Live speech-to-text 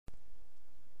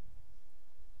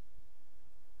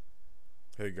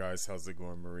Hey guys, how's it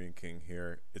going? Marine King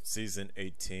here. It's season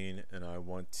 18 and I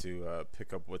want to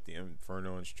pick up with the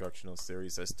Inferno Instructional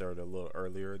series I started a little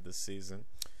earlier this season.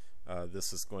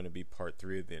 This is going to be part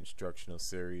 3 of the Instructional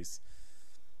series.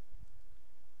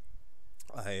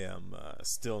 I am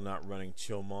still not running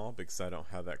Chill Mall because I don't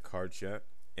have that card yet,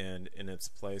 and in its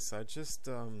place I just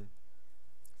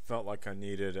felt like I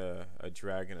needed a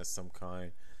dragon of some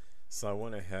kind, so I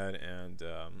went ahead and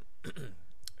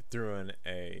threw in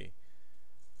a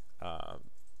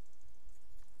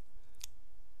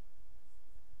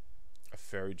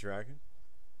fairy dragon.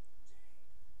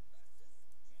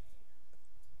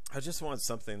 I just wanted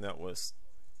something that was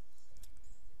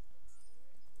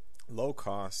low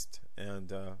cost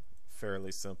and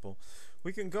fairly simple.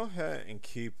 We can go ahead and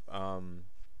keep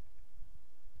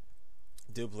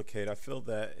duplicate. I feel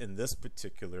that in this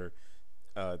particular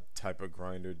type of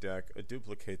grinder deck, a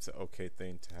duplicate's an okay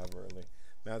thing to have early.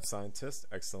 Mad Scientist,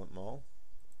 excellent mall.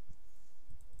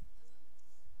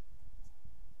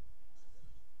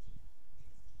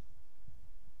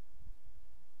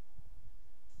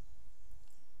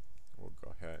 We'll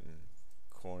go ahead and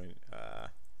coin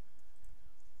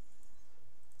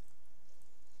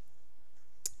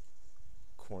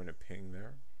a ping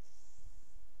there.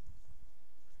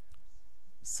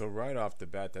 So right off the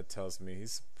bat, that tells me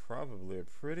he's probably a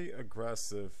pretty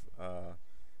aggressive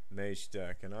Mage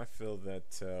deck, and I feel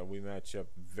that we match up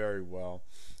very well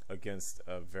against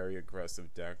very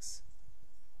aggressive decks,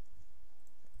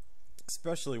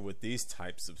 especially with these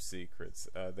types of secrets.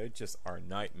 They just are a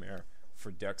nightmare for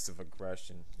decks of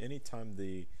aggression. Anytime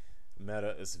the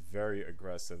meta is very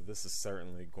aggressive, this is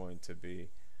certainly going to be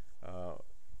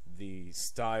the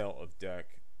style of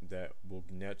deck that will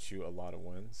net you a lot of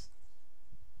wins.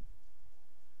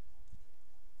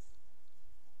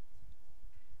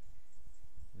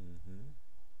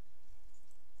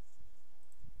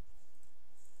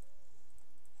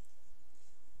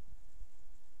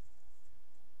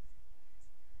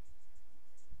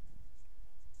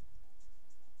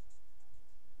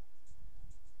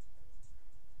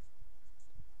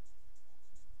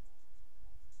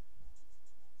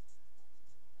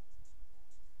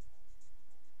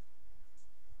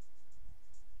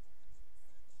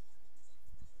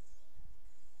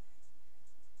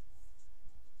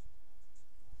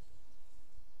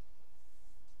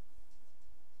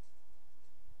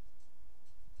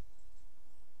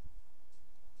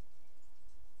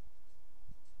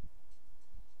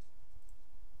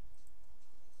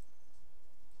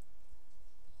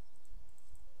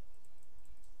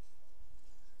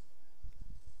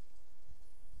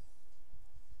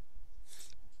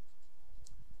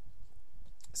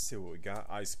 Let's see what we got.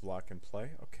 Ice block in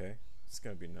play. Okay, it's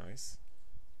gonna be nice.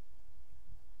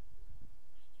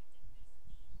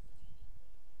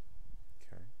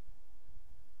 Okay.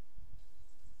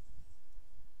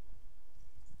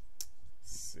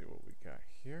 Let's see what we got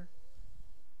here.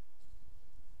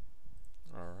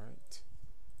 All right.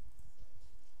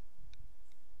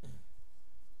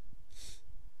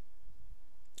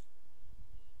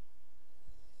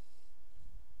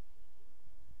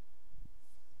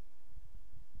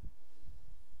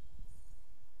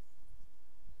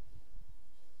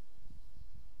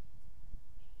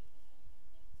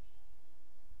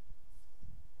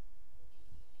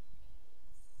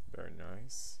 Very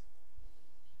nice.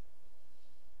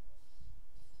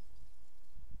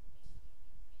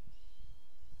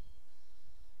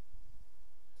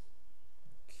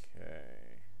 Okay.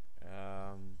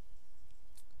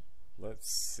 Let's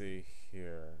see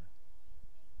here.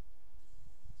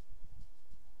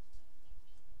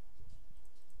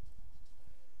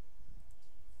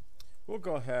 We'll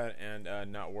go ahead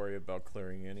and not worry about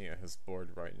clearing any of his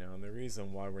board right now. And the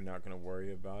reason why we're not going to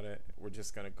worry about it, we're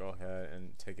just going to go ahead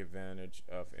and take advantage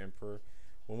of Emperor.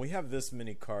 When we have this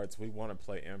many cards, we want to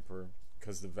play Emperor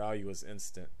because the value is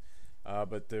instant.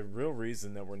 But the real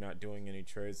reason that we're not doing any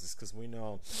trades is because we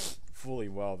know fully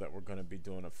well that we're going to be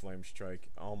doing a Flame Strike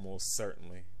almost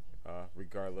certainly,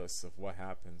 regardless of what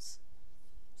happens.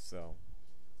 So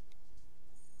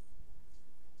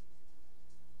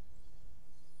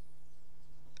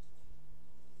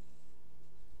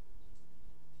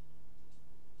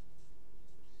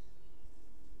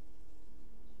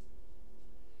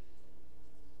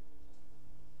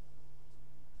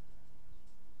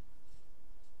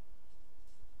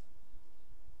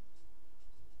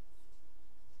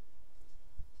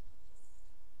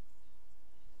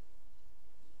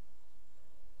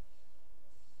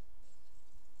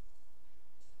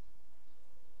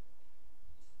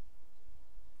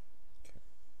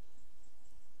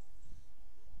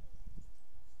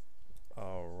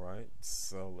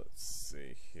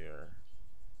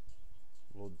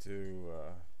do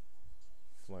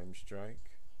Flame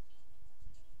Strike.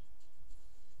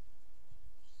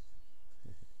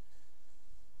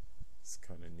 It's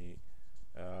kind of neat.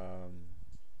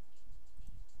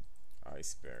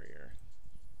 Ice Barrier.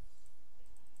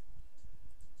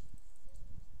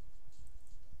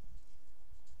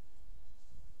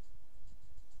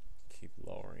 Keep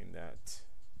lowering that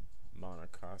mana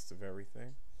cost of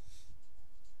everything.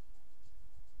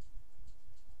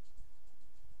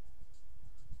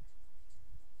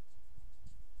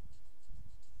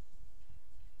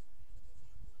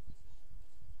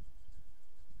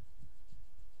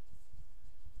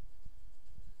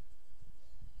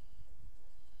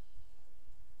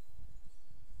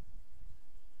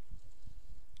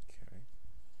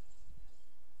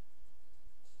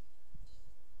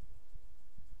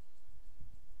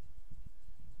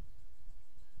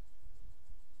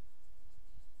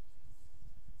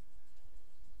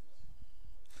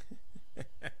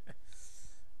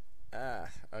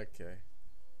 Okay.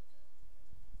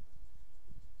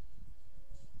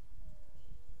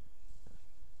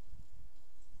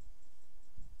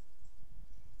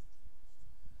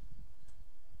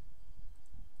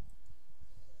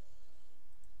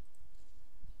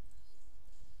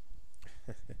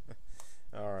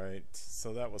 Alright,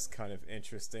 so that was kind of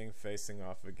interesting, facing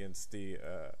off against the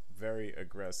very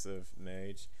aggressive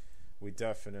Mage. We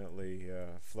definitely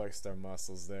flexed our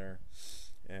muscles there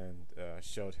and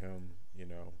showed him, you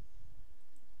know,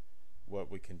 what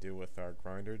we can do with our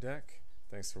grinder deck.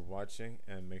 Thanks for watching,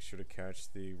 and make sure to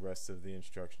catch the rest of the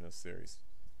instructional series.